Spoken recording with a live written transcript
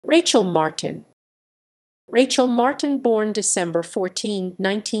Rachel Martin. Rachel Martin, born December 14,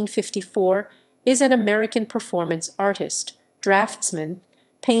 1954, is an American performance artist, draftsman,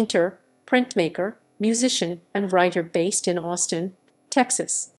 painter, printmaker, musician, and writer based in Austin,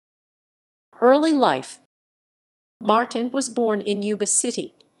 Texas. Early life. Martin was born in Yuba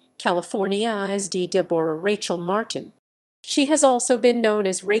City, California as Deborah Rachel Martin. She has also been known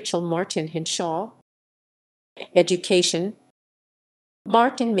as Rachel Martin Henshaw. Education.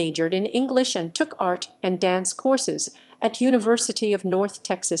 Martin majored in English and took art and dance courses at University of North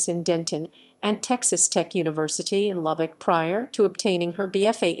Texas in Denton and Texas Tech University in Lubbock prior to obtaining her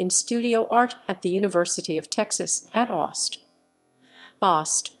BFA in studio art at the University of Texas at Austin.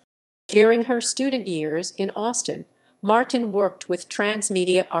 During her student years in Austin, Martin worked with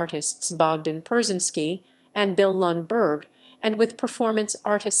transmedia artists Bogdan Persinski and Bill Lundberg, and with performance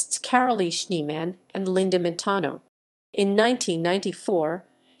artists Carolee Schneemann and Linda Montano. In 1994,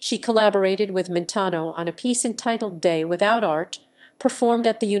 she collaborated with Montano on a piece entitled Day Without Art, performed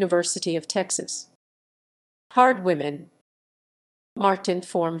at the University of Texas. Hard Women. Martin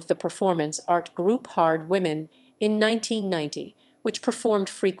formed the performance art group Hard Women in 1990, which performed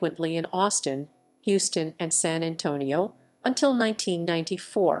frequently in Austin, Houston, and San Antonio until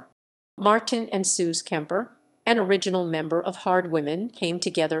 1994. Martin and Suze Kemper, an original member of Hard Women, came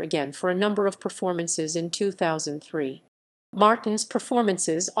together again for a number of performances in 2003. Martin's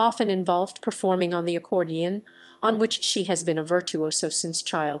performances often involved performing on the accordion, on which she has been a virtuoso since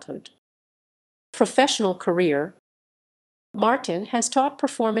childhood. Professional career. Martin has taught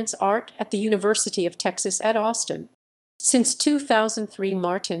performance art at the University of Texas at Austin. Since 2003,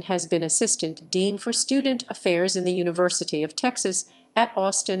 Martin has been Assistant Dean for Student Affairs in the University of Texas at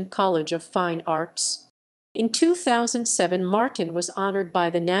Austin College of Fine Arts. In 2007, Martin was honored by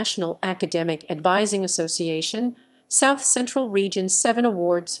the National Academic Advising Association South Central Region 7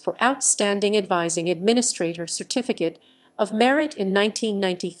 Awards for Outstanding Advising Administrator Certificate of Merit in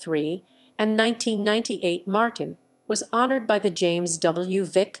 1993 and 1998. Martin was honored by the James W.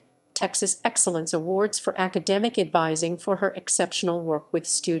 Vick Texas Excellence Awards for Academic Advising for her exceptional work with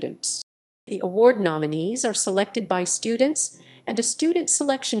students. The award nominees are selected by students and a student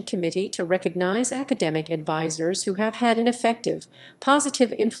selection committee to recognize academic advisors who have had an effective,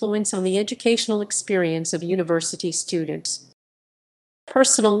 positive influence on the educational experience of university students.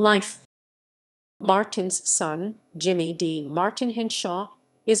 Personal life. Martin's son, Jimmy D. Martin Henshaw,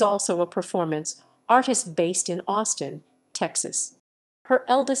 is also a performance artist based in Austin, Texas. Her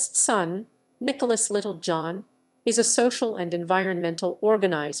eldest son, Nicholas Littlejohn, is a social and environmental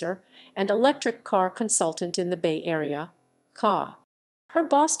organizer and electric car consultant in the Bay Area, CA. Her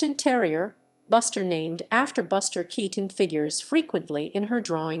Boston Terrier, Buster, named after Buster Keaton, figures frequently in her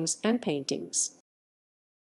drawings and paintings.